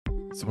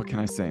So what can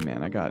I say,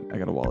 man? I got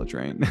a wallet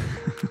drain.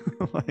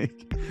 Like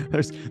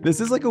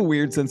this is like a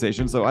weird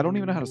sensation. So I don't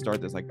even know how to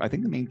start this. Like I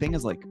think the main thing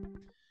is like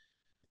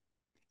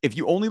if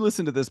you only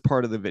listen to this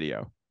part of the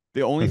video,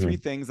 the only three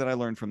Hmm. things that I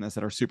learned from this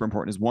that are super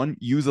important is one,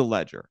 use a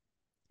ledger,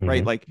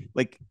 right? Hmm.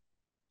 Like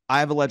I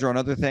have a ledger on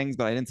other things,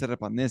 but I didn't set it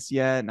up on this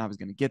yet, and I was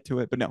going to get to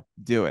it. But no,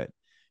 do it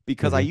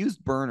because I Hmm.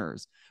 used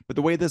burners. But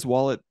the way this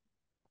wallet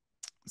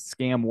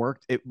scam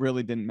worked, it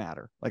really didn't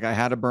matter. Like I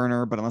had a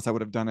burner, but unless I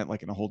would have done it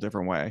like in a whole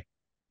different way.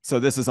 So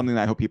this is something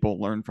that I hope people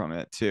learn from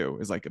it too.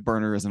 Is like a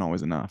burner isn't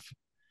always enough.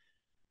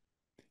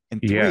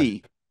 And Yeah.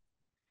 three,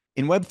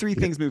 in Web3, Yeah.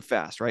 things move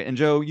fast, right? And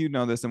Joe, you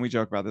know this, and we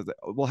joke about this.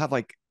 We'll have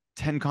like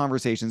 10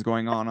 conversations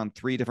going on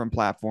three different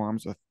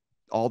platforms with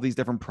all these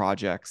different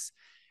projects.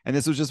 And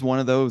this was just one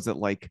of those that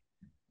like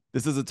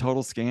this is a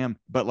total scam.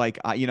 But like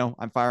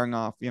I'm firing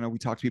off. We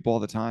talk to people all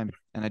the time,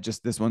 and I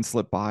just this one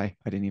slipped by.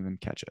 I didn't even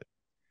catch it.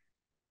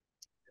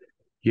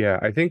 Yeah.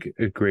 I think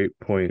a great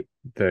point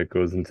that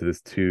goes into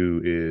this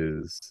too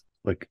is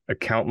like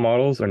account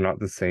models are not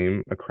the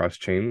same across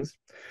chains.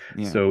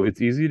 Yeah. So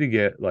it's easy to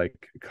get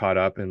like caught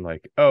up in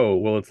like, oh,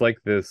 well, it's like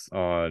this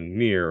on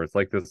Near, or it's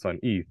like this on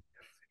ETH.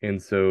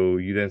 And so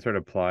you then start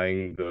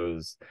applying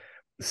those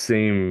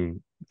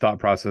same thought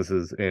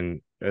processes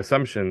and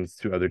assumptions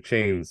to other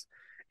chains.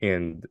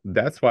 And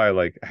that's why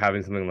like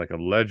having something like a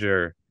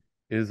ledger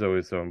is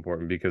always so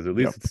important because at Yep.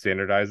 least it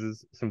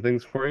standardizes some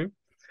things for you.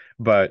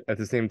 But at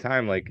the same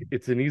time, like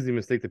it's an easy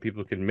mistake that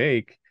people can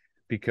make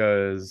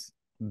because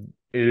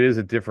it is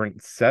a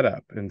different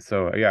setup. And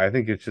so yeah, I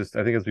think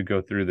as we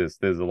go through this,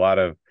 there's a lot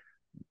of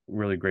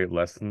really great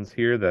lessons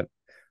here that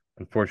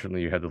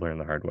unfortunately you had to learn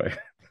the hard way.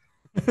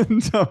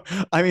 So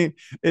I mean,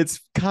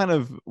 it's kind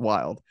of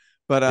wild,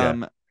 but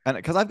Yeah. and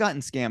because I've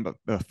gotten scammed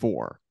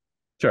before,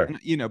 Sure. and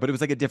but it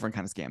was like a different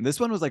kind of scam. This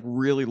one was like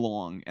really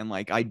long, and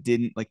like I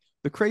didn't like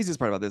the craziest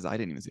part about this. I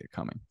didn't even see it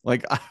coming.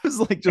 Like I was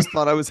like just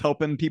thought I was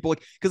helping people,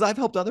 like because I've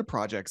helped other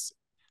projects.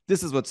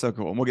 This is what's so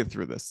cool, and we'll get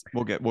through this.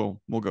 We'll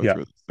go Yeah.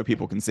 through this so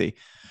people can see.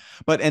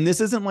 But and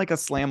this isn't like a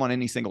slam on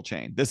any single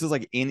chain. This is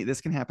like any.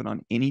 This can happen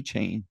on any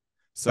chain.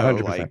 So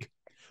 100%. like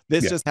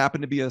this Yeah. just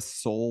happened to be a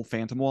sole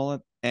phantom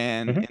wallet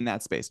and Hmm. in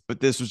that space. But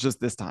this was just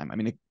this time. I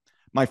mean,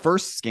 my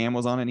first scam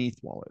was on an ETH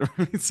wallet,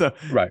 right? So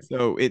Right.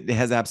 so it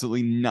has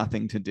absolutely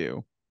nothing to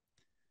do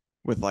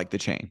with like the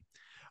chain.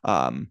 But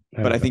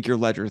I 100%. think your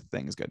ledger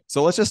thing is good.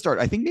 So let's just start.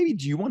 I think maybe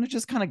do you want to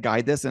just kind of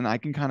guide this and I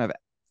can kind of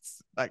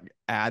like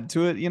add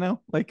to it,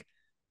 like,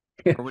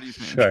 or what do you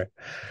think?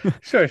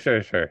 Sure.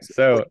 Sure.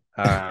 So,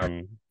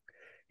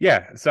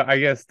 yeah, so I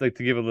guess like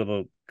to give a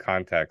little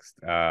context,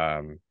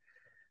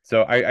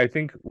 so I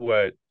think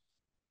what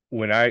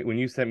when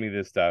you sent me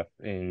this stuff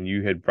and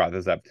you had brought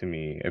this up to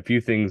me, a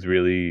few things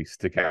really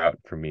stick out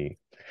for me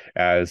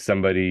as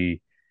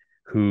somebody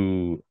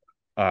who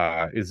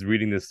is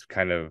reading this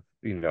kind of,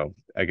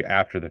 like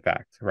after the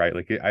fact, right?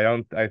 Like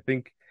I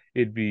think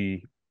it'd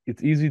be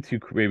it's easy to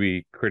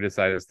maybe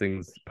criticize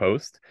things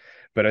post,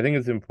 but I think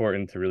it's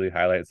important to really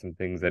highlight some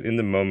things that in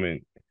the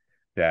moment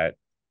that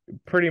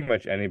pretty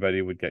much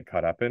anybody would get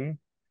caught up in.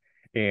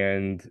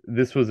 And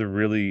this was a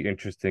really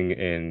interesting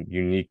and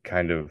unique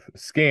kind of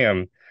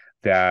scam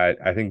that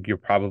I think you'll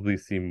probably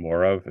see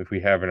more of if we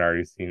haven't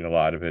already seen a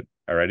lot of it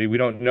already. We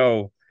don't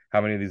know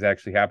how many of these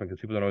actually happen because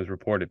people don't always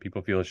report it.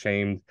 People feel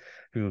ashamed,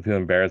 people feel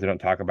embarrassed, they don't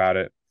talk about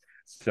it.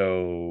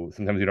 So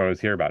sometimes you don't always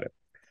hear about it.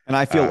 And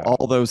I feel Uh,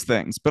 all those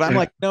things, but I'm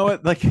like, you know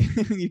what? Like,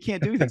 you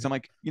can't do anything. So I'm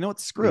like, you know what?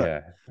 Screw it.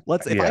 yeah,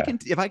 Let's yeah,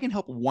 if I can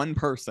help one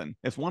person,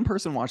 if one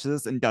person watches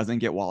this and doesn't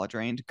get wallet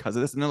drained because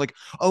of this, and they're like,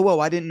 oh, whoa,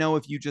 I didn't know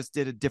if you just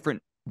did a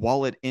different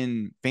wallet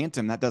in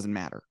Phantom, that doesn't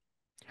matter,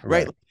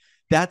 right? right,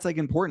 That's like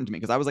important to me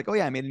because I was like, oh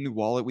yeah, I made a new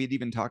wallet. We'd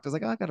even talked. I was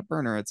like, oh, I got a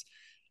burner. I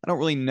don't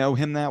really know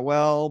him that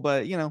well,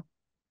 but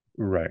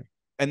right,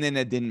 and then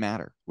it didn't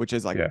matter, which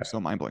is like yeah, so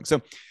mind blowing.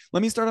 So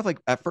let me start off like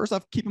at first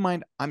off, keep in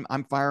mind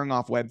I'm firing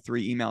off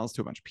Web3 emails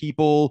to a bunch of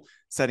people,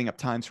 setting up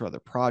times for other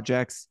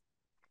projects,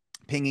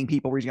 pinging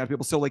people, reaching out to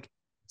people. So like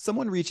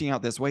someone reaching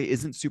out this way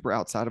isn't super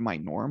outside of my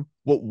norm.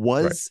 What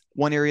right, was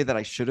one area that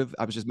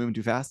I was just moving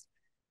too fast.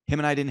 Him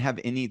and I didn't have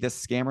any,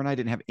 this scammer and I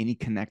didn't have any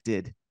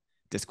connected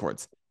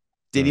discords.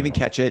 Didn't even mm,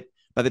 catch it.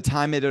 By the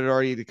time it had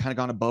already kind of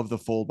gone above the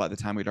fold, by the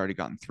time we'd already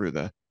gotten through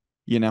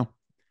you know?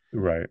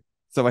 right,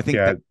 So I think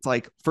yeah, that's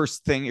like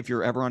first thing if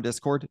you're ever on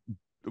Discord.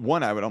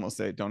 One, I would almost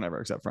say don't ever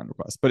accept friend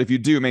requests. But if you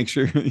do, make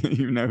sure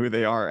you know who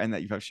they are and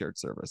that you have shared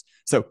servers.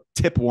 So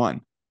tip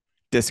one,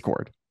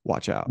 Discord.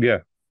 Watch out. yeah.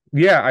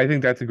 Yeah, I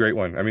think that's a great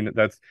one. I mean,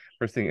 that's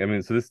first thing. I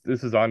mean, so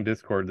this is on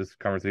Discord. This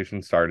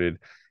conversation started,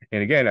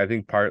 and again, I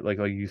think part like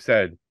you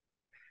said,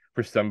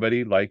 for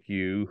somebody like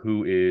you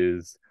who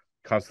is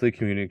constantly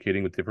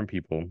communicating with different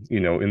people,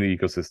 in the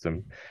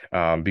ecosystem,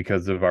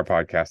 because of our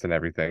podcast and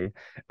everything,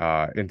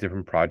 in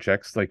different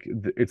projects, like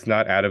it's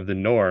not out of the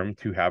norm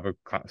to have a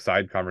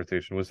side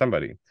conversation with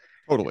somebody.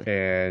 Totally.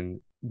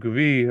 And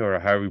Guvi, or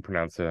however you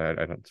pronounce it,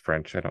 I don't, it's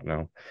French, I don't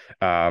know.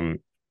 Um,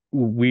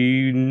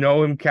 we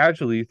know him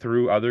casually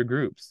through other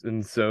groups,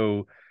 and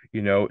so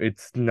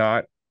it's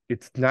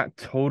not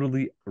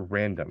totally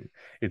random.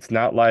 It's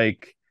not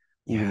like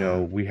Yeah.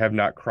 we have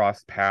not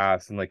crossed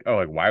paths, and like, oh,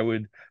 like why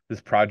would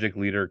this project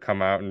leader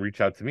come out and reach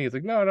out to me? It's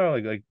like, no, no,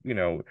 like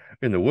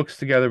in the Wooks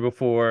together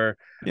before.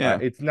 Yeah.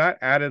 It's not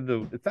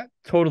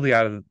totally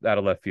out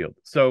of left field.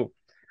 So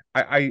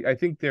I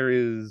think there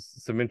is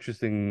some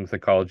interesting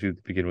psychology to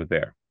begin with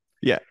there.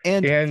 Yeah.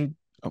 And And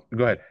oh,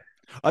 go ahead.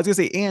 I was gonna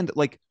say, and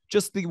like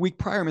just the week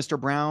prior, Mr.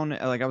 Brown,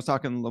 like I was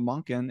talking to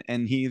Lamonkin,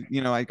 and he,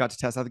 I got to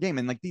test out the game,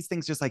 and like these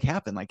things just like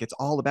happen. Like it's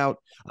all about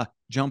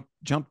jump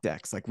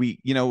decks. Like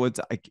it's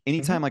like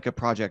anytime Mhm. like a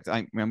project,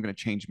 I'm gonna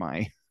change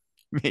my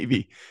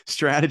maybe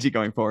strategy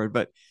going forward,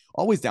 but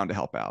always down to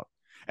help out.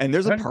 And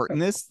there's a part in 100%.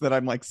 this that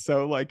I'm like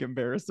so like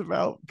embarrassed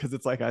about because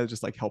it's like I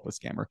just like help a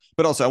scammer.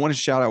 But also I want to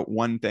shout out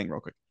one thing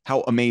real quick.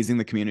 How amazing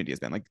the community has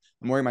been. Like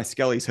I'm wearing my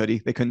Skelly's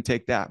hoodie. They couldn't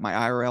take that. My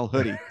IRL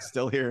hoodie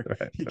still here.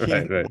 Right, You right,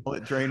 can't right.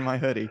 wallet drain my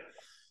hoodie.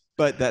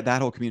 But that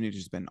whole community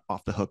has been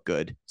off the hook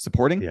good.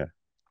 Supporting, Yeah,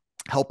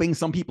 helping,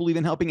 some people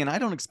even helping. And I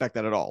don't expect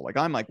that at all. Like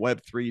I'm like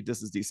Web3,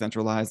 this is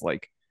decentralized.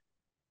 Like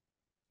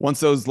once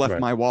those left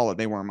right, my wallet,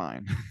 they weren't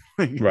mine.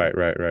 right,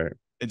 right, right.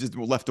 It just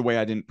left the way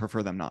I didn't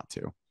prefer them not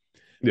to.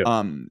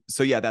 Yeah,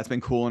 So yeah, that's been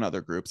cool in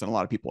other groups, and a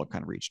lot of people have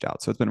kind of reached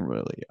out. So it's been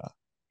really,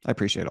 I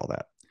appreciate all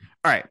that.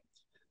 All right, yeah.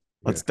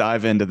 let's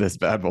dive into this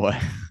bad boy.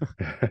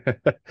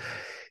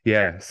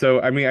 Yeah.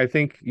 So I mean, I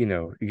think,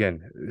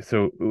 again,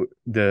 so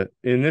the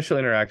initial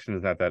interaction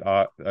is not that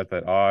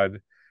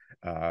odd.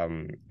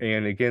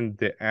 And again,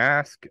 the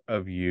ask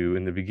of you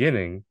in the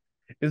beginning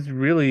is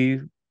really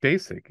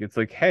basic. It's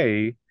like,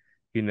 hey,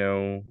 you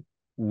know,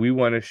 we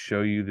want to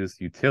show you this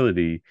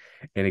utility.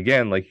 And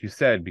again, like you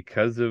said,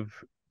 because of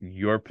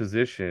your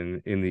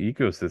position in the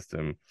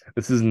ecosystem,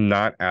 this is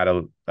not out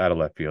of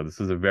left field. This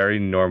is a very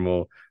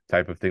normal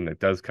type of thing that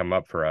does come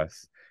up for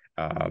us,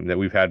 that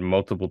we've had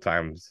multiple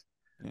times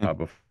Yeah.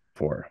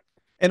 before.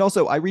 And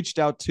also, I reached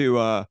out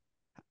to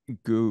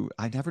Goo.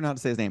 I never know how to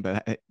say his name,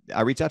 but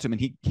I reached out to him,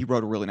 and he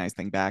wrote a really nice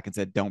thing back and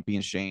said, "Don't be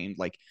ashamed.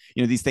 Like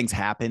these things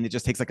happen. It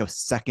just takes like a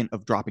second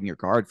of dropping your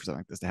guard for something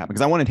like this to happen."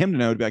 Because I wanted him to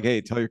know, to be like, "Hey,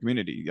 tell your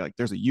community, like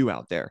there's a you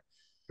out there."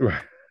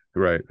 Right,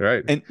 right,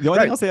 right, And the only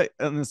thing right. I'll say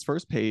on this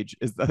first page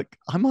is that like,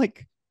 I'm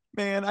like,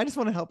 man, I just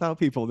want to help out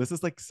people. This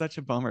is like such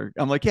a bummer.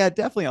 I'm like, yeah,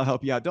 definitely, I'll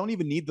help you out. Don't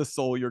even need the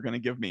soul you're gonna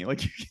give me.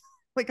 Like,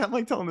 like I'm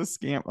like telling this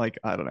scam. Like,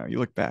 I don't know. You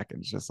look back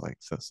and it's just like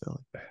so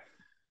silly.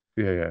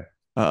 Yeah, yeah.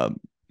 Um,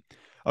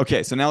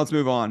 okay, so now let's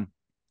move on.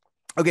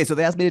 Okay, so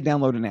they asked me to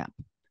download an app.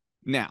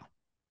 Now,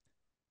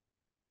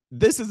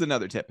 this is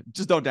another tip.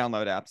 Just don't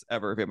download apps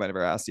ever if anybody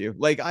ever asks you.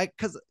 Like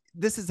because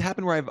this has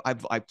happened where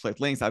I've played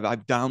links. I've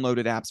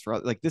downloaded apps for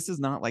like this is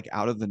not like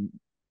out of the.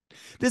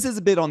 This is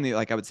a bit on the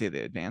like I would say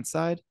the advanced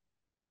side,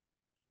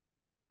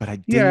 but I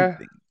didn't Yeah,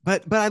 think.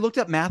 But I looked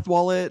up Math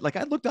Wallet. Like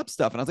I looked up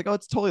stuff and I was like, oh,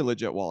 it's totally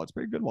legit wallet. It's a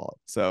pretty good wallet.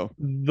 So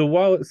the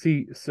wallet.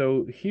 See,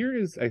 so here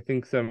is, I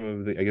think, some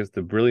of the, I guess,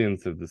 the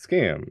brilliance of the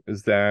scam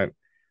is that,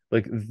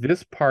 like,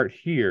 this part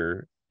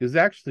here is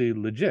actually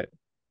legit.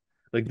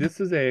 Like, yeah, this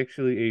is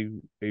actually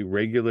a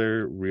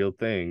regular, real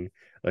thing.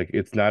 Like,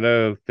 it's not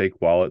a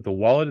fake wallet. The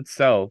wallet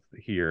itself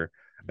here,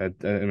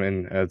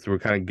 and as we're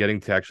kind of getting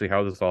to actually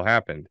how this all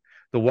happened,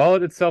 the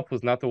wallet itself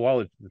was not the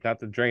wallet, not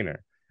the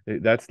drainer.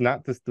 That's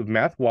not this. The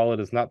Math Wallet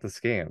is not the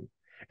scam,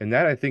 and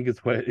that, I think, is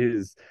what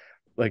is,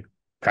 like,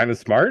 kind of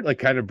smart, like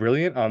kind of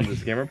brilliant on the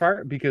scammer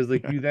part, because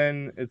like yeah. you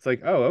then it's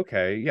like, oh,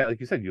 okay, yeah, like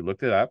you said, you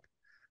looked it up,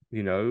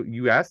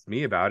 you asked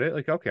me about it,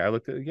 like, okay, I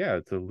looked at, yeah,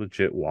 it's a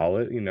legit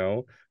wallet,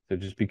 so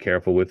just be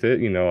careful with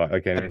it,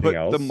 like I anything put the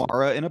else.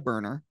 Mara in a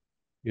burner.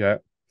 Yeah.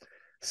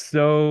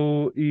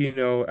 So,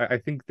 I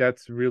think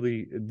this is a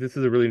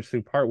really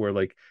interesting part where,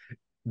 like,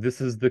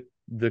 this is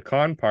the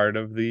con part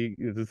of this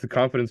is the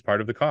confidence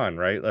part of the con,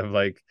 right? Of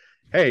like,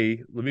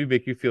 hey, let me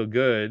make you feel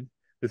good.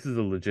 This is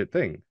a legit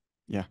thing.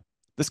 Yeah,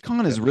 this con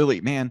Yeah. is really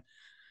man.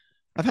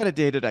 I've had a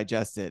day to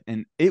digest it,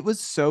 and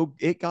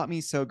it got me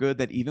so good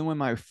that even when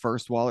my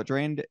first wallet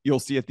drained, you'll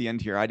see at the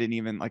end here, I didn't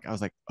even like. I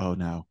was like, oh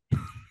no,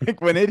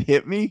 like when it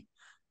hit me,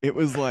 it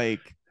was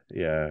like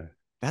Yeah.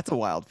 that's a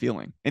wild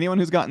feeling. Anyone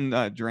who's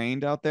gotten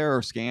drained out there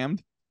or scammed,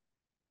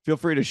 feel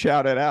free to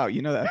shout it out.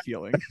 You know that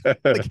feeling.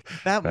 Like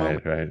that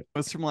moment Right, right.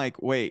 was from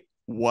like, wait,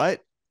 what?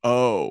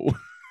 Oh,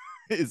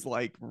 is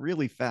like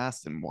really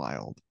fast and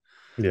wild.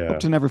 Hope Yeah.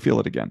 to never feel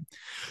it again.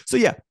 So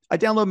yeah, I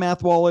download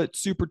Math Wallet,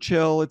 super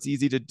chill. It's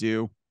easy to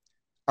do.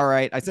 All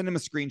right, I sent him a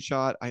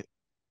screenshot.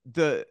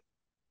 The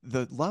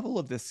the level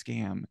of this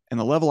scam and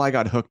the level I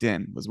got hooked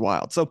in was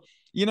wild. So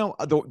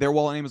their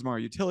wallet name is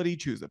Mario Utility.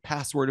 Choose a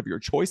password of your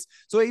choice.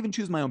 So I even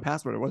choose my own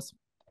password.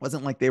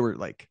 Wasn't like they were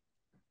like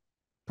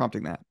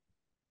prompting that.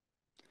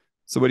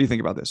 So what do you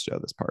think about this, Joe?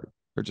 This part,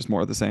 or just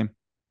more of the same?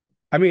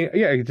 I mean,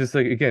 yeah, it's just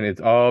like, again,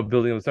 it's all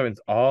building on stuff. It's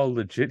all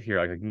legit here.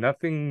 Like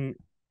nothing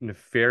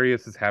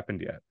nefarious has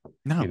happened yet,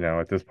 No.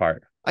 at this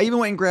part. I even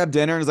went and grabbed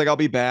dinner and was like, I'll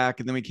be back.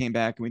 And then we came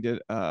back and we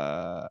did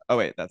oh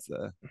wait, that's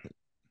the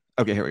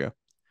okay, here we go.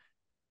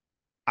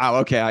 Oh,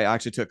 okay. I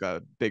actually took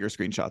a bigger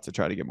screenshot to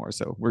try to get more.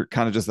 So we're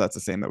kind of just that's the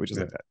same that we just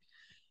Yeah. looked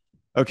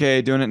at.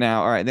 Okay, doing it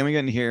now. All right, then we get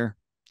in here.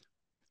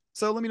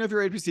 So let me know if you're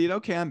ready to proceed.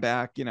 Okay, I'm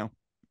back.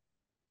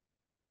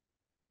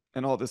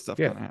 and all this stuff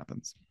Yeah. kind of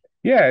happens.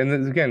 Yeah, and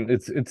then again,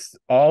 it's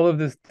all of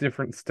this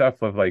different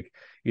stuff of like,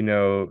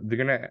 they're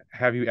gonna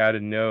have you add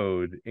a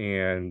node,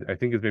 and I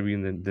think it's maybe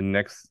in the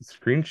next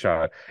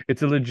screenshot.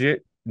 It's a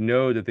legit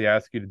node that they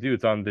ask you to do.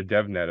 It's on the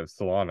DevNet of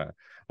Solana.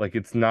 Like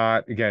it's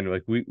not, again,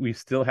 like we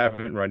still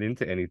haven't run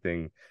into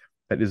anything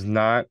that is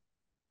not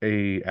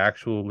a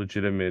actual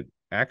legitimate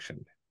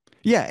action.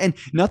 Yeah, and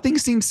nothing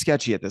seems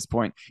sketchy at this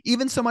point.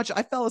 Even so much,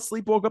 I fell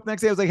asleep, woke up the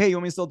next day. I was like, "Hey, you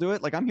want me to still do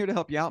it? Like, I'm here to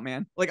help you out,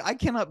 man." Like, I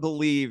cannot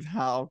believe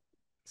how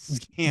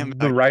scam.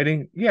 The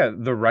writing, yeah,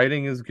 the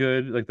writing is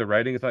good. Like the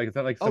writing is like, it's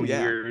not like Oh some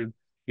yeah, weird,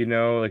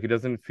 like it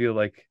doesn't feel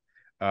like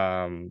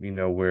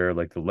where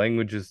like the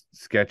language is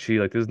sketchy.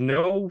 Like there's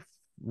no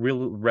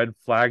real red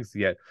flags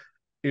yet.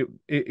 It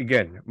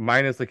again,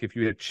 minus like if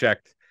you had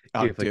checked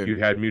oh if like dude. you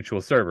had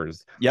mutual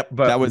servers. Yep,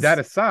 But that that was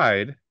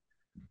aside,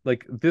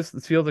 like this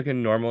feels like a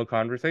normal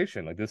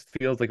conversation. Like this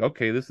feels like,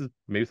 okay, this is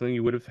maybe something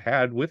you would have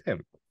had with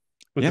him,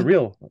 with the yeah.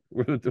 real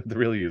with the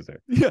real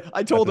user, Yeah, I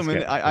not told the him,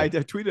 and scam. I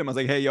tweeted him. I was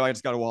like, "Hey, yo, I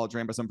just got a wallet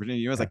drained by some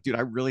Virginia." I was Yeah. like, "Dude,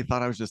 I really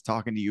thought I was just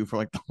talking to you for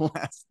like the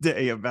last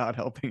day about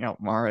helping out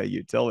Mara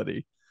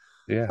utility."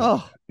 Yeah.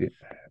 Oh, Yeah.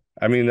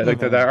 I mean, like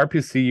that uh,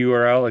 RPC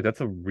URL, like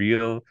that's a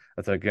real.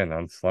 That's again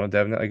on Solana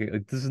Dev.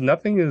 Like this is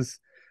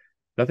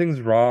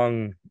nothing's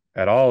wrong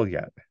at all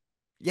yet.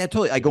 yeah,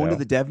 totally. I You go into know?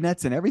 the dev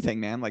nets and everything,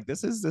 man. Like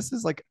this is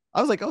like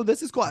I was like, "Oh,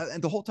 this is cool."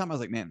 And the whole time I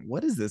was like, "Man,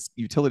 what is this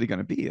utility going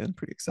to be?" I'm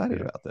pretty excited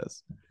Yeah. about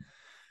this.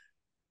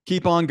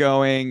 Keep on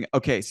going.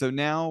 Okay, so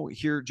now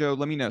here, Joe,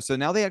 let me know. So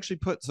now they actually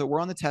put. So we're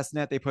on the test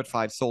net. They put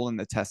 5 Sol in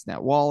the test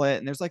net wallet,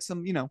 and there's like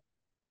some,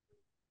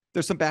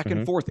 there's some back and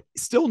Hmm. forth.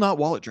 Still not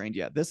wallet drained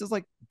yet. This is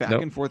like back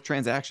Nope. and forth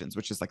transactions,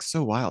 which is like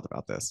so wild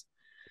about this.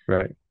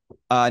 Right.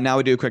 Now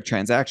we do a quick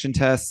transaction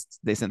test.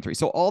 They send 3.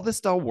 So all this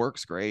stuff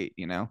works great,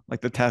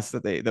 like the test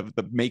that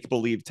the make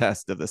believe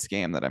test of the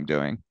scam that I'm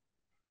doing.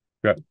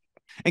 Yeah.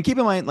 And keep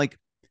in mind, like,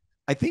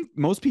 I think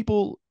most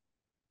people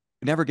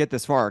never get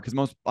this far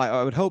because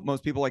I would hope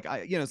most people, like,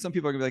 some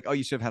people are gonna be like, oh,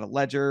 you should have had a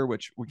ledger,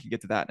 which we can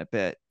get to that in a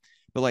bit.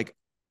 But like,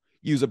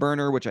 use a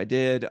burner, which I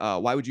did.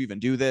 Why would you even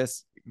do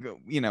this?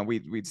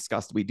 We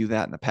discussed we do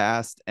that in the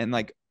past, and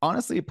like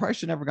honestly, it probably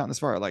should never gotten this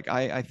far. Like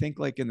I think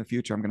like in the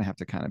future, I'm gonna have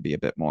to kind of be a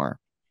bit more.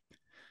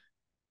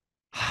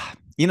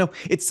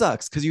 It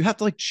sucks because you have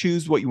to like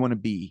choose what you want to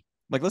be.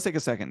 Like, let's take a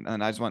second,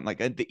 and I just want like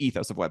the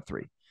ethos of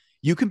Web3.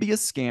 You can be a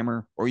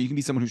scammer, or you can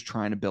be someone who's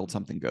trying to build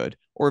something good,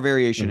 or a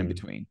variation in Hmm.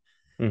 between.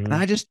 And Hmm.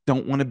 I just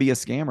don't want to be a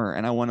scammer,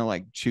 and I want to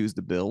like choose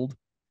to build,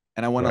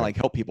 and I want to Right. like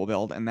help people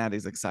build, and that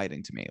is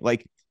exciting to me.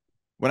 Like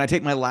when I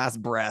take my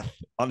last breath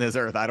on this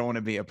earth, I don't want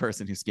to be a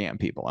person who scammed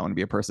people. I want to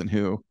be a person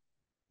who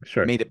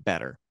Sure. made it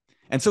better.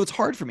 And so it's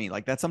hard for me.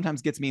 Like that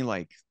sometimes gets me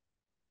like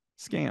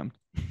scammed,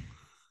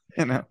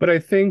 you know? But I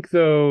think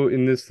though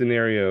in this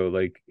scenario,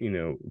 like,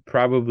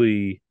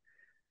 probably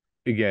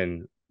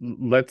again,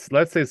 let's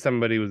say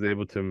somebody was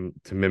able to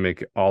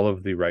mimic all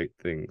of the right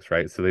things,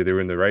 right? So they were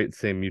in the right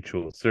same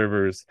mutual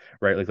servers,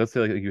 right? Like let's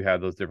say like you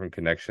had those different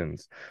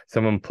connections.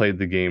 Someone played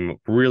the game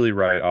really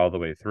right all the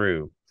way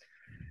through.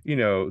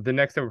 The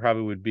next step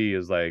probably would be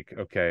is like,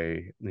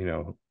 okay,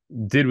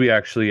 did we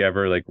actually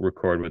ever like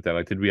record with them?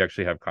 Like, did we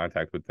actually have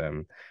contact with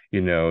them?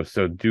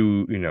 So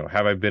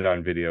have I been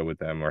on video with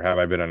them or have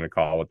I been on a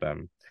call with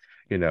them?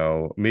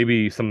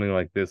 Maybe something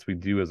like this we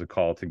do as a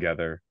call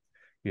together,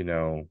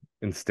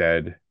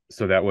 instead.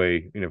 So that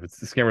way, if it's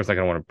the scammer's not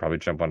gonna want to probably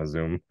jump on a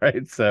Zoom,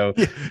 right? So,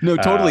 Yeah, no,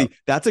 uh, totally.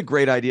 That's a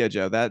great idea,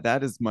 Joe.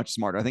 That is much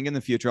smarter. I think in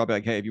the future I'll be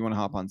like, hey, if you want to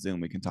hop on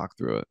Zoom, we can talk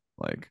through it.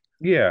 Like,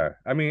 yeah,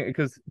 I mean,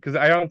 because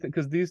I don't think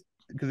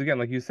because again,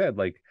 like you said,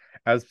 like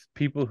as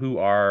people who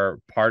are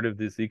part of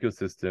this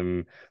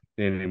ecosystem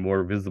in a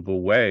more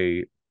visible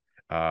way,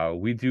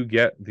 we do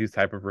get these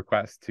type of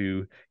requests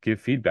to give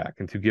feedback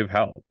and to give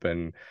help,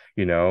 and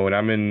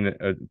I'm in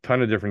a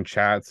ton of different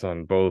chats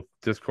on both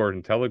Discord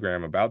and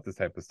Telegram about this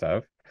type of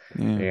stuff,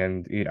 yeah.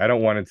 and I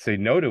don't want to say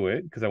no to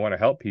it because I want to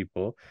help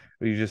people.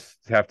 You just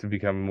have to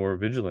become more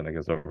vigilant, I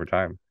guess, over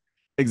time.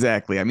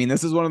 Exactly. I mean,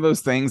 this is one of those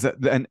things that,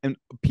 and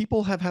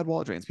people have had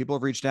wallet drains. People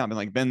have reached out and been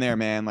like, been there,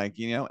 man, like,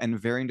 and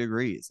varying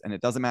degrees. And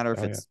it doesn't matter if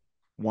Oh yeah, it's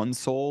 1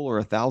 Sol or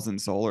 1,000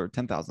 Sol or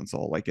 10,000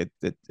 Sol. Like it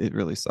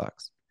really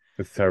sucks.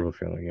 it's a terrible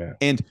feeling. Yeah.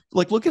 And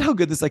like, look at how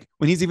good this, like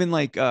when he's even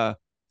like, I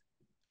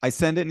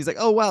send it and he's like,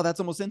 oh, wow, that's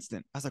almost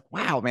instant. I was like,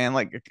 wow, man,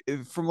 like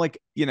from like,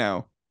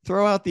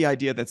 throw out the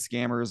idea that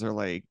scammers are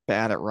like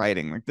bad at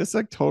writing. Like this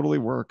like totally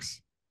works.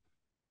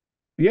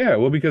 Yeah,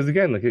 well, because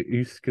again, like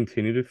you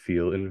continue to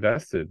feel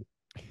invested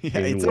Yeah,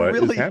 in it's a what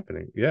is really,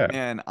 happening. Yeah.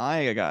 man,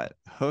 I got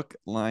hook,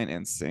 line,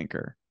 and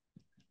sinker.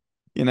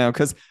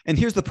 Because, and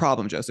here's the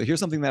problem, Joe. So here's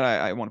something that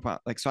I want to point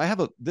out. Like,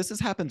 so this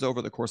happens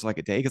over the course of like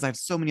a day because I have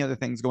so many other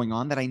things going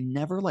on that I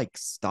never like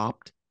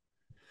stopped.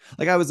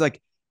 Like, I was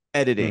like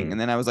editing Hmm.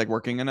 and then I was like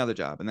working another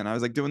job and then I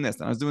was like doing this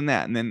and I was doing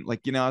that. And then,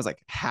 like, I was like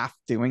half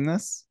doing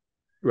this,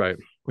 Right.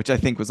 which I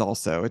think was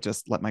also, it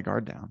just let my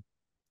guard down.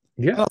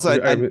 Yeah. And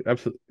also, I mean,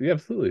 absolutely. Yeah,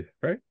 absolutely.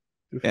 Right.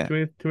 yeah,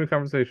 Too many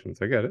conversations.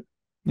 I get it.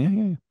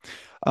 yeah.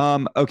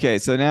 Okay.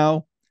 So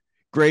now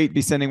Great,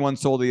 be sending one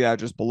soul to the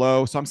address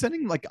below. So I'm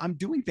sending like I'm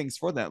doing things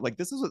for that. Like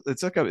this is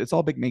it's like it's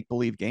all big make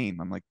believe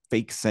game. I'm like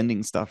fake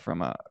sending stuff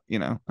from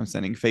I'm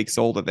sending fake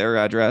soul to their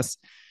address.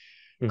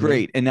 Mm-hmm.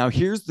 Great. And now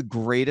here's the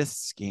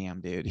greatest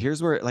scam, dude.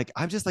 Here's where like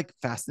I'm just like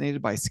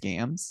fascinated by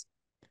scams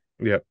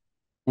Yep.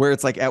 where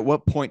it's like at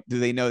what point do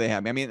they know they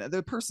have me? I mean,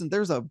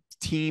 there's a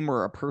team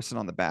or a person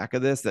on the back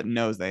of this that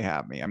knows they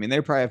have me. I mean, they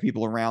probably have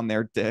people around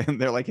there and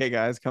they're like, hey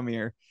guys, come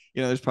here.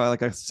 There's probably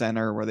like a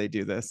center where they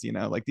do this,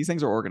 like these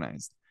things are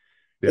organized.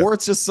 Yep. Or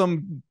it's just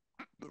some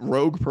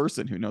rogue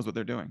person who knows what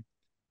they're doing.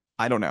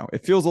 I don't know.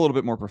 It feels a little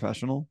bit more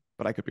professional,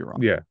 but I could be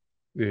wrong. Yeah.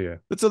 Yeah.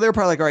 But so they're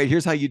probably like, all right,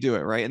 here's how you do it,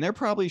 right? And they're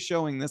probably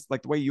showing this,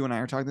 like the way you and I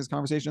are talking this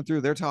conversation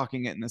through, they're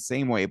talking it in the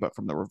same way, but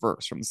from the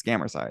reverse, from the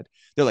scammer side.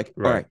 They're like,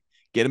 all Right. right,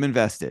 get them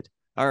invested.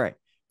 All right,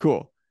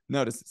 cool.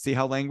 Notice, see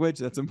how language?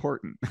 That's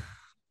important.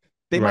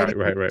 They might Right. even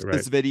Right. Right. use Right.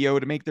 this video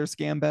to make their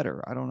scam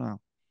better. I don't know.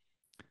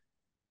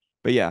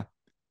 But yeah,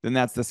 then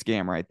that's the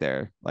scam right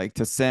there. Like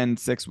to send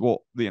six,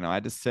 well, I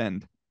had to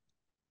send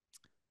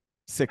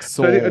six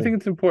So I soul. think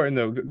it's important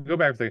though. Go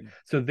back a second.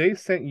 So they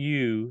sent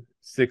you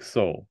six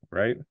soul,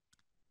 right?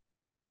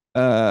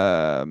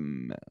 Let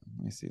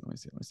me see.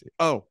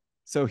 Oh,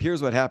 so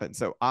here's what happened.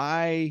 So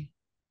I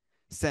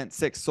sent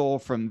six soul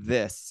from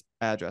this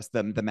address,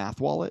 the math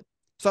wallet.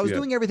 So I was Yeah.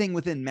 doing everything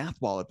within math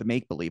wallet, the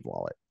make believe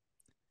wallet.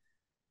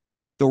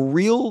 The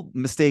real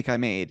mistake I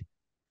made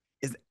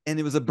is, and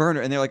it was a burner,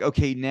 and they're like,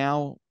 okay,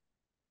 now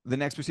the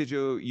next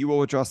procedure, you will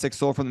withdraw six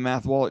soul from the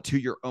math wallet to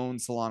your own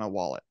Solana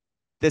wallet.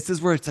 This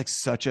is where it's like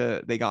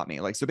they got me.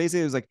 Like, so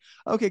basically it was like,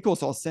 okay, cool.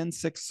 So I'll send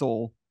six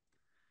soul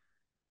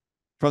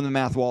from the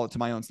math wallet to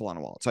my own Solana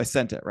wallet. So I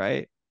sent it,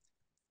 right?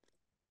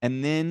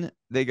 And then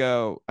I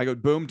go,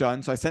 boom,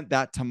 done. So I sent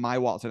that to my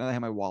wallet. So now they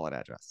have my wallet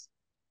address.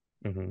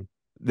 Mm-hmm.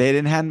 They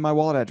didn't have my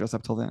wallet address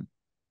up till then.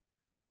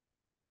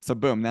 So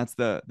boom, that's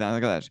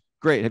that.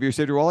 Great. Have you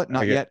received your wallet? I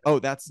Not get yet. Oh,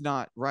 that's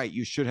not right.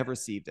 You should have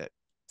received it.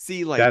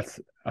 See, like that's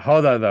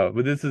hold on though.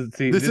 But this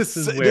this is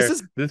is this where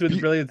is this was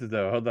brilliant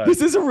though. Hold on.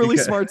 this is a really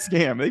Because smart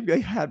scam. They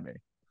had me.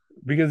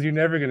 because you're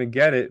never gonna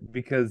get it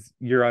because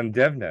you're on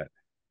DevNet,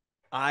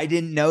 I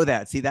didn't know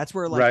that. See, that's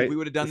where like if right? we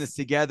would have done this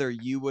together,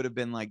 you would have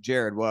been like,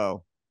 Jared,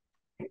 whoa.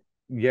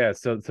 Yeah,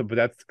 so but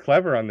that's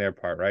clever on their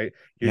part, right?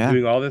 You're Yeah.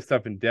 doing all this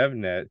stuff in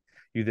DevNet,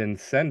 you then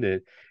send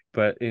it,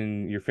 but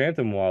in your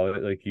Phantom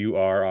wallet, like you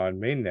are on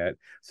mainnet,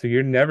 so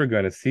you're never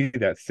going to see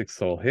that six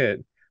soul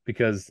hit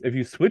because if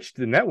you switch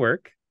the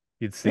network,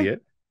 you'd see Yeah.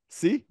 it.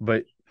 See?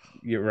 But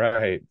you're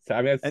right. So,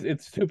 I mean, And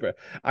it's super.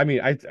 I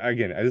mean, I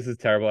again, this is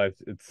terrible.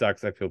 It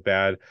sucks. I feel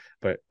bad,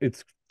 but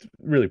it's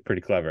really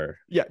pretty clever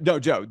yeah, no,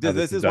 Joe, how this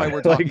this is is why done.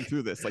 we're talking Like,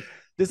 through this. Like,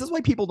 this is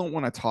why people don't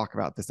want to talk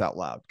about this out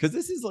loud. Because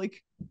this is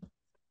like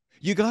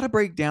you got to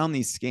break down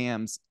these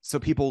scams so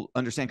people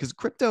understand because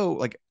crypto,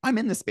 like I'm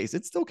in this space,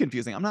 it's still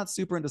confusing. I'm not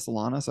super into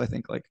Solana, so I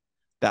think like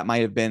that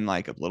might have been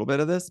like a little bit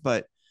of this,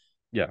 but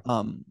yeah,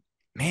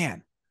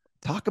 man,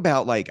 talk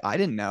about like I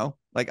didn't know,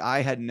 like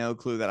I had no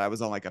clue that I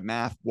was on like a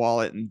math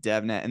wallet and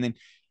DevNet, and then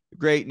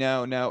great,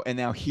 no, and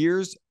now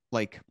here's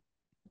like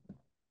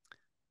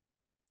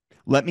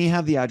let me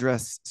have the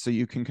address so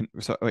you can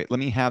so wait, let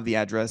me have the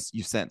address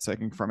you sent so I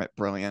can confirm it.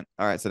 Brilliant.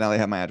 All right, so now they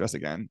have my address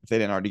again if they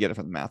didn't already get it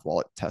from the math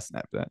wallet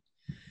testnet. But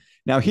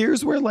now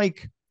here's where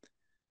like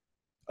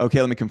okay,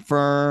 let me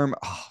confirm.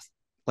 Oh,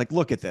 like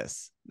look at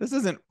this. This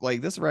isn't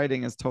like this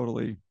writing is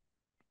totally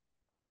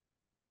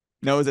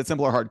no, is it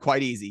simple or hard?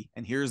 Quite easy.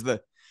 And here's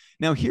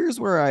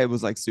where I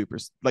was like super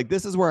like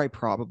this is where I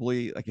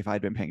probably like if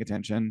I'd been paying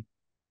attention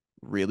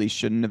really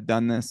shouldn't have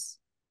done this.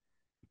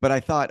 But I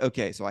thought,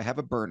 okay, so I have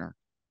a burner.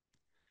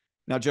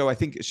 Now, Joe, I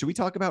think should we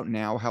talk about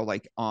now how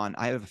like on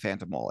I have a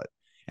Phantom wallet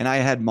and I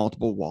had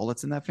multiple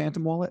wallets in that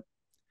Phantom wallet.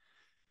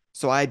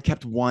 So I had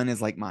kept one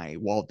as like my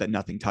wallet that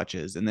nothing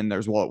touches. And then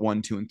there's wallet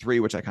one, two, and three,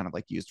 which I kind of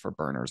like used for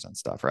burners and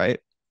stuff, right?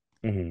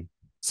 mm-hmm.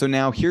 So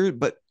now here,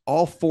 but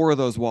all four of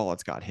those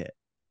wallets got hit.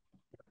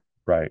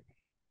 Right.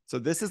 So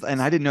this is, and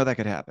I didn't know that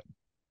could happen.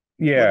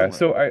 Live Yeah. and learn.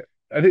 So I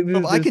think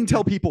So I can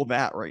tell people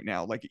that right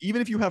now. Like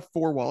even if you have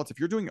four wallets, if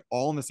you're doing it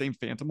all in the same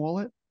Phantom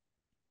wallet,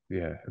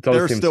 yeah, it's all the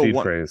there's same still seed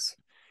one. phrase.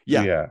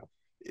 Yeah, Yeah.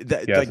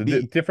 that Yeah, like so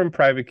the different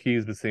private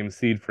keys, but same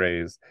seed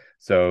phrase.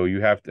 So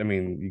you have to, I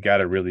mean, you got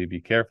to really be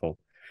careful.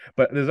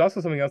 But there's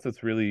also something else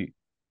that's really,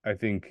 I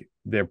think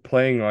they're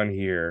playing on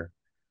here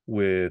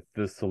with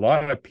the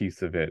Solana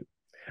piece of it,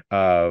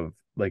 of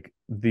like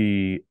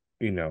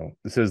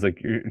it says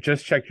like you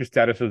just check your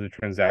status of the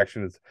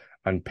transaction is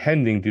on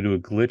pending due to a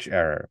glitch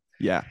error.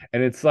 yeah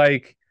And it's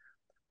like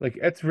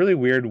it's really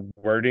weird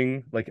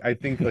wording. Like I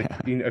think like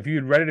yeah if you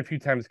had read it a few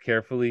times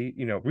carefully,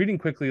 reading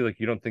quickly, like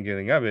you don't think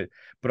anything of it.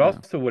 But no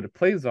also what it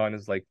plays on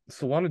is like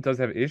Solana does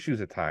have issues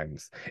at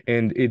times,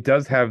 and it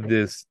does have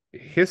this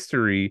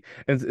history,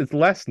 and it's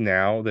less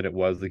now than it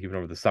was like even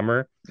over the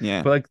summer.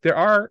 yeah But like there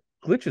are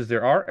glitches,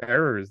 there are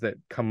errors that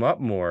come up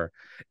more,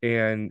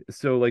 and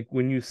so like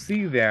when you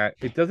see that,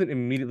 it doesn't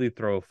immediately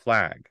throw a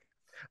flag.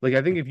 Like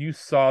I think if you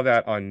saw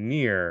that on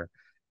Near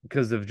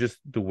because of just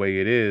the way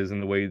it is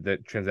and the way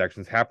that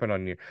transactions happen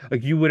on you,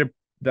 like you would have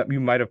that you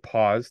might have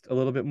paused a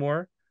little bit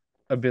more.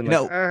 I've been You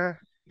like, know,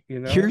 you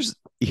know,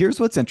 here's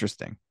what's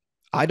interesting.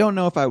 I don't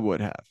know if I would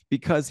have,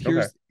 because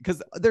okay,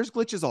 there's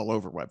glitches all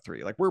over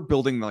Web3. Like, we're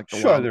building like the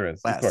sure, Wild there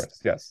is, of West.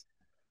 course, yes,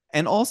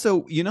 And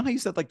also, you know how you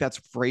said like that's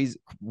phrase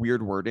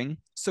weird wording?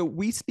 So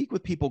we speak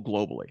with people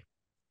globally.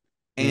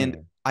 And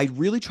mm, I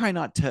really try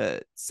not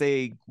to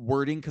say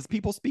wording because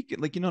people speak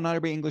it like, not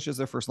everybody English is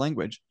their first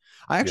language.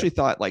 I yeah, actually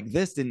thought like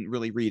this didn't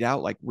really read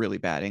out like really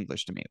bad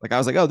English to me. Like I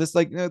was like, oh, this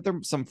like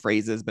there's some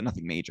phrases, but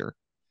nothing major,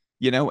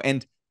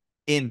 and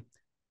in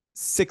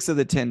 6 of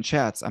the 10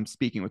 chats, I'm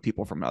speaking with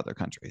people from other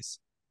countries.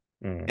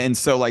 mm, And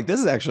so like this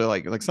is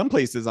actually like some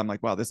places I'm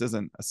like, wow, this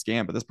isn't a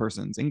scam, but this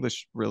person's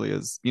English really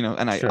is, and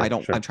I sure,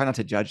 don't I sure, try not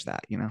to judge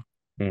that.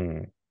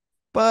 mm.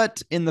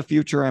 But in the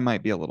future I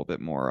might be a little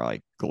bit more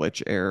like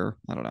glitch error.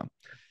 I don't know.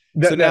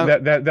 So now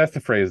That's the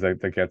phrase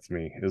that gets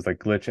me is like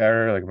glitch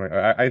error. Like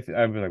I've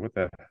been like, what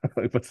the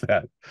like, what's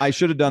that? I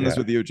should have done this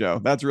Yeah, with you, Joe.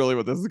 That's really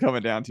what this is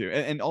coming down to.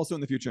 And also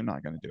in the future, I'm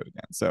not going to do it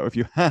again. So if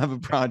you have a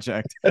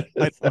project, I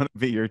don't want to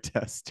be your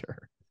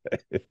tester.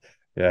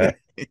 yeah.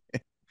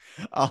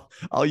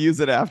 I'll use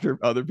it after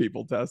other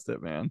people test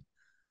it, man.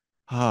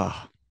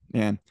 Ah,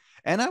 man.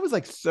 And I was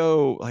like,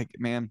 so like,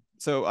 man.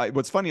 So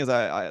what's funny is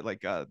I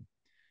like, if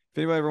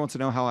anybody ever wants to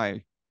know how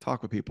I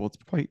talk with people, it's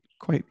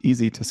quite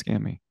easy to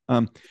scam me.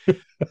 All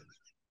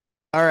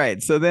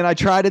right. So then I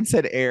tried and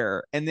said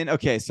error, and then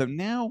okay. So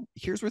now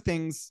here's where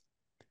things.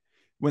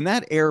 When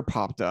that error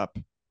popped up,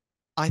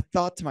 I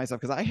thought to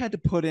myself, because I had to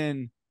put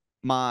in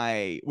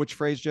which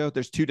phrase, Joe?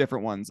 There's two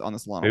different ones on the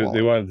Solana They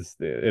wallet. wanted this,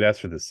 it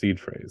asked for the seed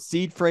phrase,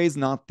 Seed phrase,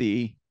 not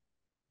the.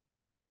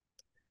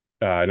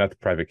 not the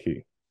private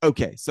key.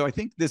 Okay, so I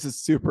think this is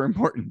super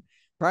important.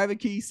 Private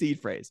key,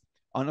 seed phrase.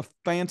 On a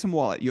Phantom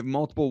wallet, you have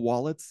multiple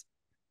wallets.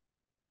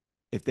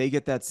 If they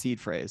get that seed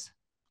phrase,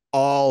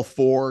 all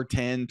 4,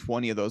 10,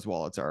 20 of those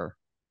wallets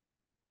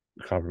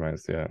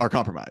Compromised, yeah. are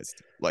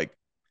compromised. Like,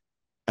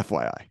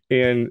 FYI.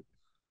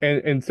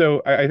 And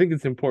so I think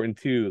it's important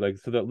too. Like,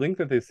 so the link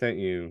that they sent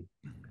you,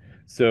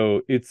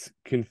 so it's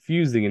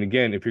confusing. And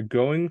again, if you're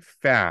going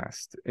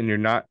fast and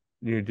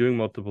you're doing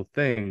multiple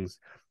things,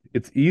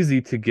 it's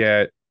easy to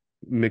get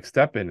mixed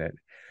up in it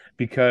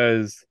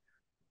because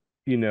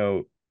you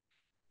know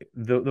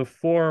the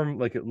form,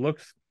 like, it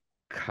looks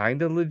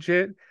kind of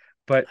legit,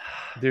 but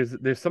there's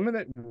something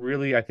that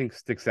really I think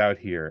sticks out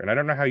here. And I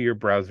don't know how your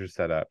browser's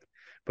set up,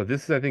 but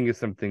this I think is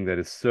something that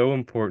is so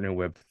important in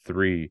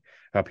Web3,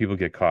 how people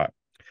get caught.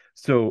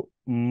 So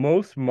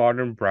most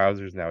modern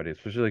browsers nowadays,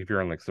 especially like if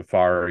you're on like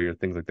Safari or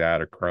things like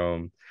that or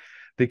Chrome,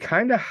 they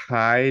kind of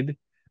hide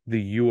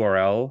the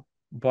URL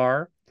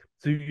bar.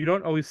 So you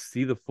don't always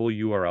see the full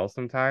URL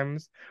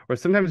sometimes, or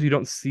sometimes you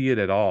don't see it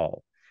at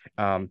all,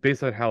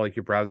 based on how like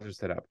your browser's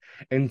set up.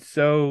 And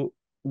so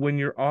when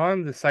you're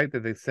on the site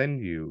that they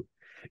send you,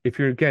 if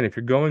you're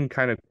going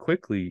kind of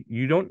quickly,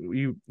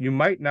 you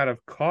might not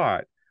have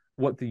caught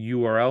what the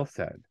URL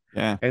said.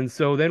 Yeah. And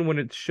so then when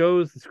it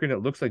shows the screen,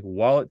 it looks like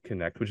Wallet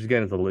Connect, which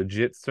again is a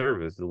legit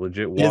service, a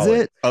legit Is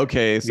wallet. it?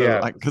 Okay. So,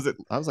 Yeah,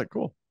 I was like,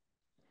 cool.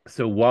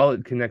 so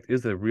Wallet Connect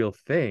is a real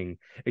thing.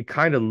 It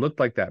kind of looked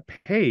like that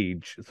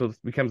page, so it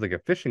becomes like a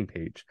phishing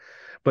page.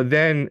 But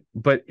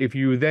if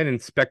you then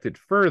inspect it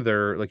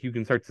further, like, you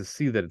can start to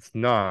see that it's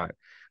not.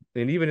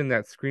 And even in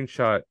that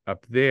screenshot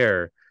up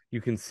there, you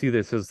can see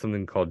this is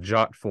something called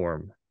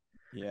Jotform.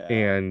 Yeah.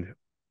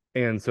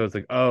 And so it's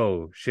like,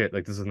 oh shit,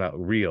 like, this is not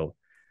real.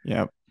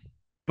 Yep.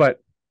 But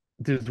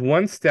there's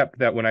one step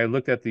that when I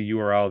looked at the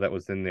URL that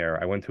was in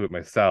there, I went to it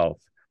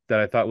myself, that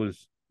I thought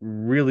was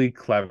really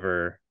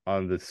clever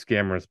on the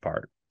scammer's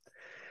part,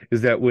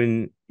 is that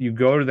when you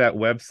go to that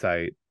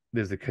website,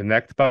 there's a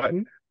connect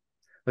button,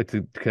 like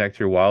to connect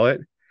your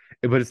wallet,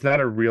 but it's not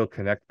a real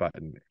connect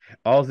button.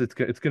 All it's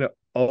going to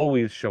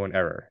always show an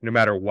error no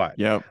matter what.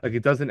 Yep. Like,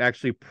 it doesn't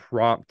actually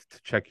prompt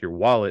to check your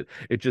wallet.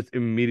 It just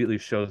immediately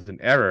shows an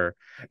error.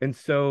 And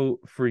so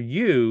for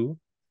you,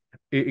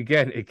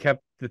 again, it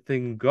kept the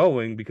thing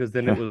going, because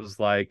then it Yeah. was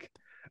like,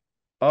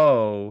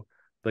 oh,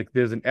 like,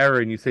 there's an error,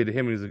 and you say to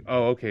him, and he's like,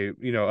 oh, okay,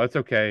 that's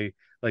okay,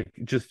 like,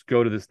 just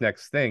go to this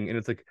next thing. And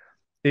it's like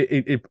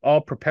it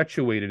all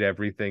perpetuated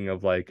everything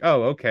of like,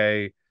 oh,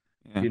 okay,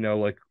 Yeah.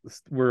 like,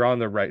 we're on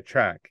the right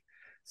track.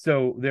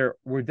 So there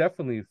were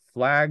definitely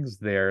flags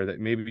there that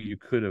maybe you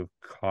could have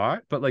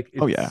caught, but like,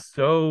 Oh it's yeah.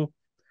 so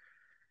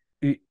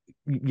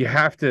you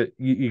have to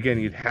again,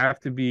 you'd have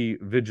to be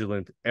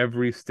vigilant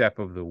every step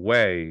of the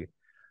way,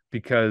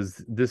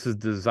 because this is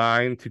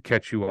designed to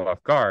catch you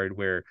off guard,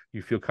 where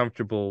you feel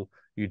comfortable,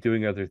 you're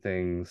doing other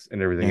things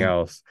and everything Yeah.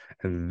 else,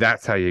 and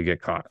that's how you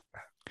get caught.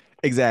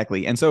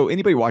 Exactly. And so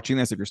anybody watching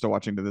this, if you're still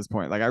watching to this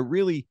point, like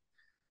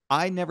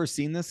I never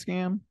seen this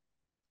scam.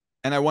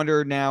 And I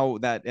wonder now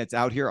that it's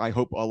out here, I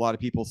hope a lot of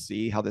people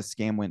see how this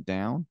scam went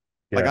down.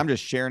 Like Yeah, I'm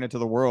just sharing it to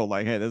the world,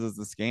 like, hey, this is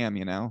the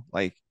scam.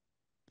 Like,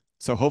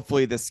 so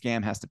hopefully this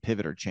scam has to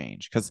pivot or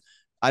change because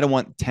I don't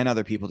want 10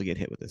 other people to get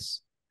hit with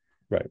this.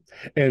 right.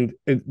 And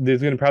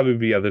there's going to probably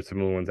be other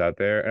similar ones out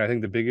there, and I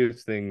think the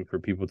biggest thing for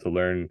people to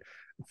learn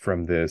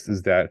from this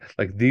is that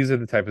like these are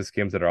the type of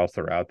scams that are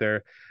also out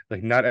there.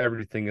 Like not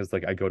everything is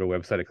like I go to a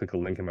website, I click a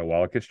link and my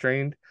wallet gets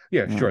drained.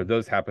 Yeah, Yeah. sure,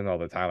 those happen all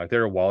the time. Like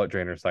there are wallet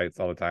drainer sites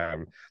all the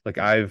time. Like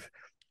I've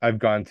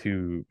gone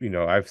to,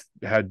 I've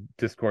had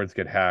Discords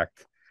get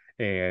hacked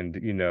and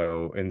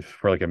and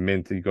for like a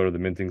mint, you go to the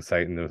minting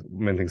site and the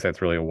minting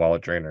site's really a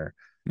wallet drainer.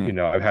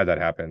 Yeah. I've had that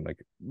happen. Like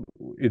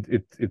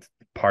it's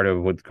part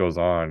of what goes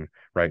on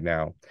right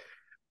now.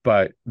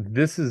 But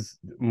this is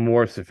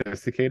more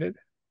sophisticated.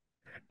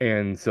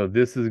 And so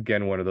this is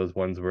again one of those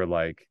ones where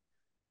like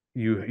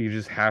you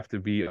just have to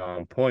be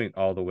on point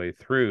all the way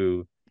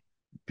through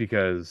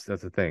because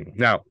that's the thing.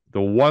 Now,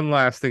 the one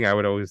last thing I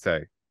would always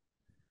say,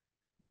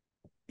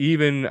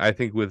 even I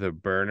think with a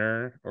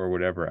burner or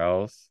whatever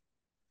else,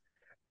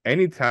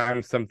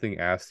 anytime something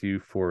asks you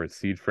for a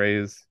seed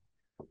phrase,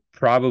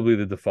 probably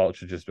the default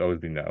should just always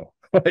be no.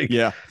 Like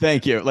Yeah.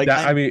 Thank you. Like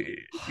that, I mean,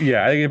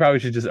 yeah, I think it probably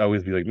should just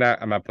always be like, nah,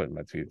 I'm not putting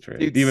my seed phrase,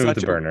 dude, even with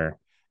the burner.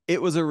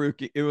 It was a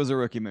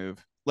rookie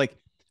move. Like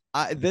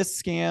this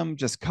scam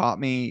just caught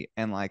me,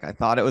 and like I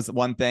thought it was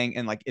one thing,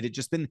 and like it had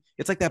just been.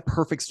 It's like that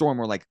perfect storm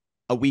where like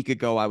a week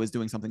ago I was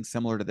doing something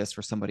similar to this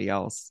for somebody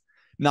else,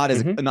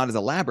 Mm-hmm. not as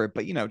elaborate,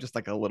 but just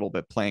like a little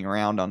bit playing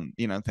around on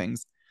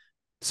things,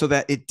 so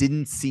that it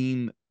didn't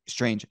seem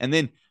strange. And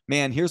then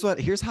man, here's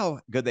how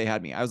good they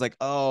had me. I was like,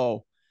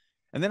 oh.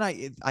 And then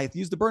I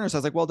used the burner, so I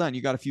was like, well done.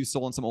 You got a few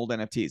stolen some old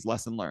NFTs.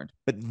 Lesson learned.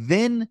 But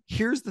then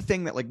here's the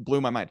thing that like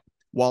blew my mind.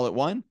 Wallet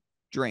 1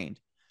 drained.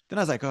 Then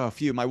I was like, oh,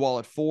 phew, my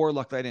wallet 4.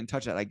 Luckily I didn't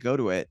touch it. I go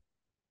to it,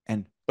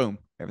 and boom,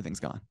 everything's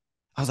gone.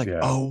 I was like, Yeah.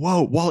 oh,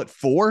 whoa, wallet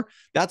 4.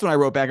 That's when I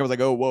wrote back. I was like,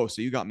 oh, whoa,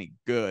 so you got me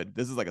good.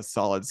 This is like a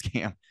solid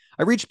scam.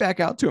 I reached back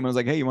out to him. I was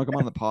like, hey, you want to come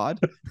on the pod?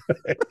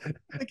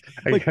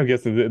 I'm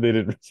guessing they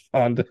didn't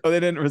respond. Oh, they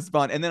didn't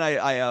respond. And then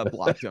I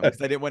blocked him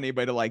because I didn't want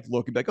anybody to like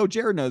look and be like, oh,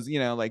 Jared knows,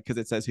 like, because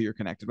it says who you're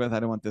connected with. I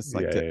don't want this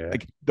like Yeah, to yeah.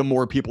 like the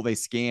more people they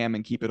scam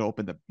and keep it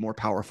open, the more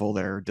powerful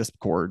their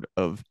Discord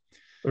of,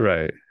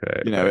 Right,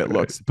 it right.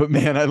 looks. But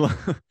man,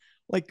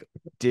 like,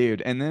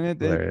 dude, and then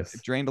it Hilarious.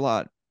 drained a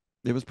lot.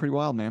 It was pretty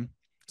wild, man.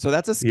 So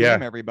that's a scam, Yeah.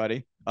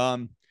 everybody.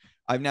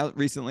 I've now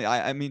recently,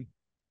 I mean,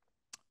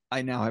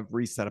 I now have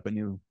reset up a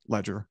new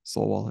Ledger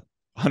Soul Wallet.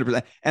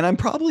 100%. And I'm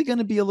probably going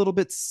to be a little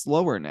bit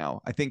slower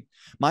now. I think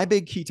my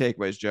big key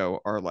takeaways, Joe,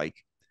 are like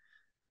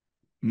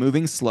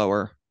moving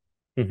slower.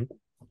 Mhm.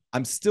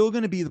 I'm still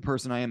going to be the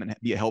person I am and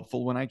be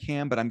helpful when I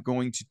can, but I'm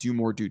going to do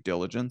more due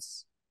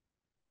diligence.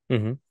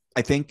 Mhm.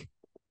 I think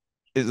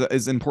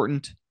is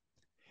important.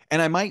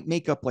 And I might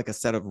make up like a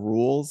set of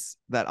rules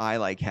that I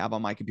like have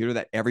on my computer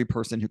that every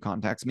person who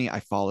contacts me, I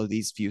follow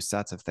these few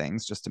sets of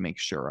things just to make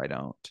sure I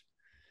don't.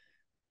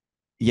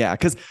 Yeah,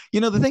 because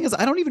the thing is,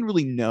 I don't even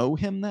really know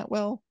him that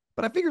well,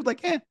 but I figured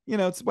like,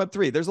 it's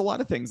Web3. There's a lot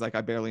of things like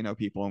I barely know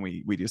people, and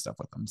we do stuff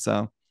with them.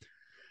 So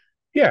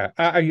Yeah,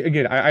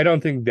 I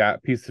don't think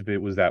that piece of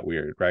it was that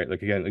weird, right?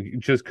 Like again, like,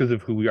 just because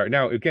of who we are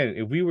now. Again,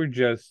 if we were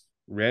just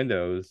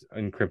randos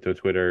in crypto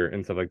Twitter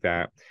and stuff like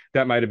that,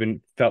 that might have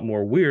been felt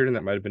more weird, and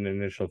that might have been an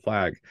initial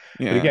flag.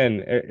 But yeah,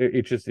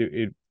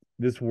 again,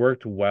 this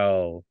worked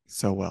well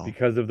so well.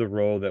 because of the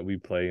role that we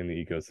play in the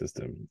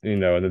ecosystem.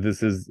 And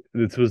that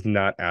this was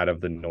not out of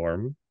the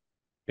norm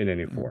in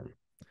any form.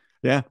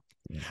 Yeah.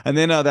 And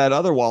then that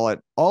other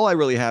wallet, all I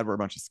really had were a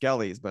bunch of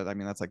skellies, but I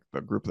mean that's like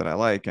the group that I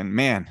like. And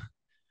man,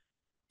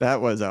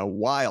 that was a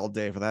wild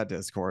day for that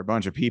Discord. A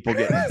bunch of people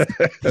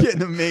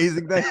getting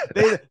amazing things.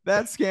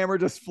 That scammer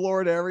just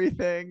floored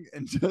everything,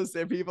 and just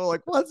and people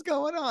like, what's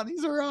going on?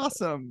 These are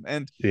awesome.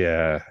 And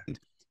Yeah,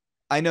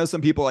 I know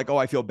some people are like, oh,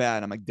 I feel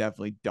bad. I'm like,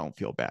 definitely don't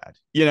feel bad.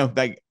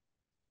 Like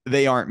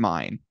they aren't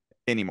mine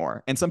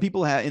anymore. And some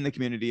people in the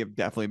community have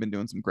definitely been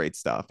doing some great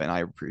stuff, and I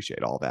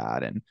appreciate all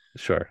that. And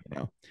sure.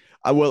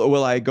 I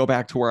will I go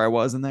back to where I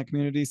was in that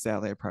community?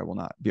 Sadly, I probably will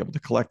not be able to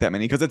collect that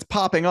many because it's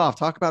popping off.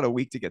 Talk about a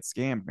week to get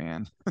scammed,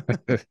 man.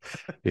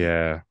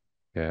 Yeah,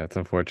 yeah, it's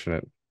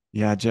unfortunate.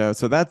 Yeah, Joe.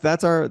 So that's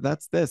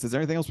this. Is there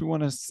anything else we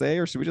want to say,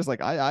 or should we just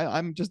like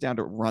I'm just down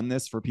to run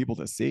this for people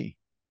to see?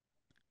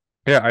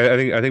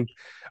 Yeah,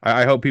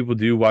 I hope people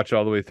do watch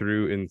all the way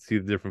through and see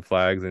the different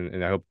flags,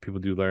 and I hope people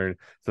do learn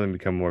something,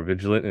 become more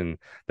vigilant, and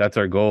that's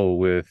our goal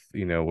with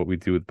what we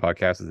do with the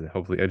podcast is to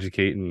hopefully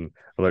educate and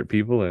alert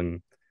people.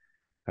 And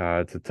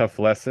it's a tough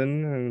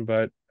lesson,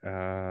 but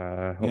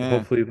Yeah.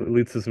 hopefully it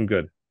leads to some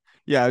good.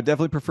 Yeah, I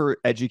definitely prefer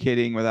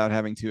educating without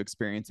having to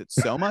experience it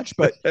so much,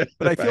 but I feel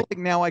Right. like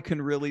now I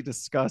can really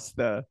discuss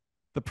the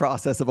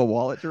process of a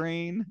wallet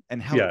drain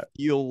and how it Yeah.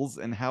 feels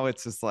and how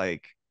it's just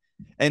like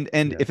and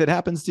Yeah. if it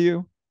happens to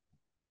you,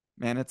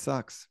 man, it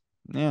sucks.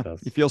 It Yeah,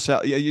 does.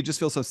 yeah, you just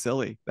feel so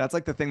silly. That's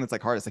like the thing that's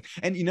like hardest. Like,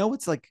 and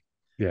it's like,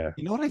 Yeah.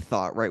 what I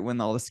thought right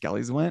when all the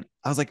skellies went?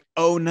 I was like,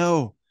 oh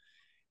no,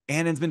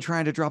 Annan's been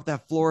trying to drop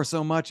that floor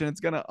so much, and it's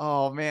gonna.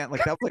 Oh man,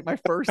 like that was like my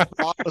first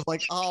thought was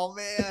like, oh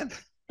man,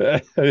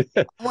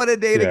 what a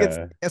day to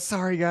get. Yeah.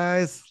 Sorry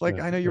guys,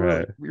 like I know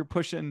Right. you're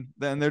pushing.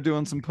 Then they're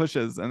doing some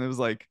pushes, and it was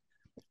like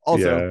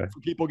also Yeah. for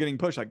people getting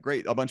pushed. Like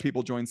great, a bunch of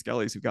people joined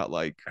skellies who got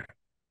like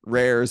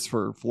rares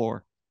for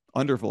floor,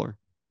 underfloor.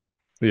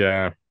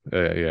 Yeah.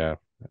 Yeah.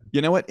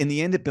 You know what? In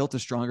the end, it built a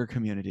stronger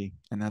community,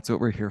 and that's what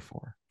we're here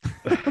for.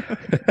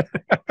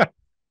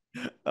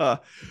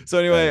 So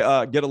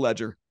anyway, get a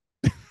ledger.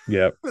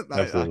 Yep,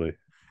 absolutely.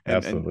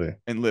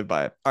 And live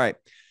by it. All right,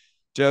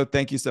 Joe,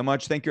 thank you so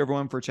much. Thank you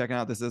everyone for checking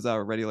out. This is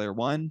our Ready Layer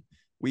One.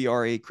 We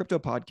are a crypto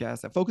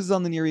podcast that focuses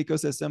on the near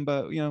ecosystem,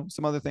 but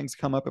some other things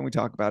come up and we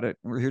talk about it.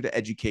 And we're here to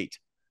educate.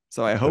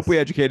 So I hope we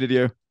educated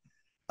you.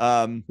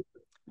 Follow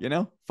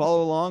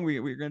along.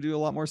 We're going to do a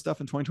lot more stuff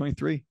in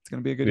 2023. It's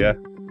going to be a good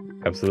year.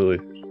 Absolutely.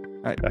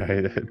 All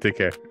right. Take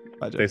care.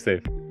 Bye, Joe. Stay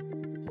safe.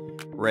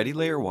 Ready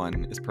Layer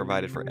One is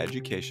provided for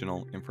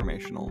educational,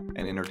 informational,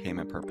 and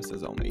entertainment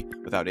purposes only,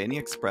 without any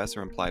express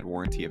or implied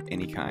warranty of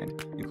any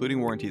kind, including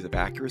warranties of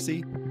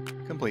accuracy,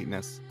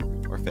 completeness,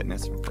 or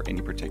fitness for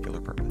any particular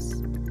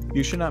purpose.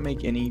 You should not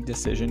make any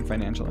decision,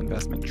 financial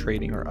investment,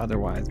 trading, or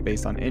otherwise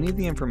based on any of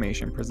the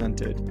information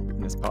presented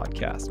in this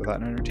podcast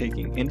without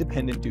undertaking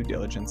independent due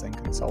diligence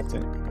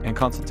and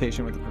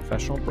consultation with a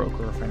professional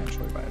broker or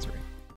financial advisor.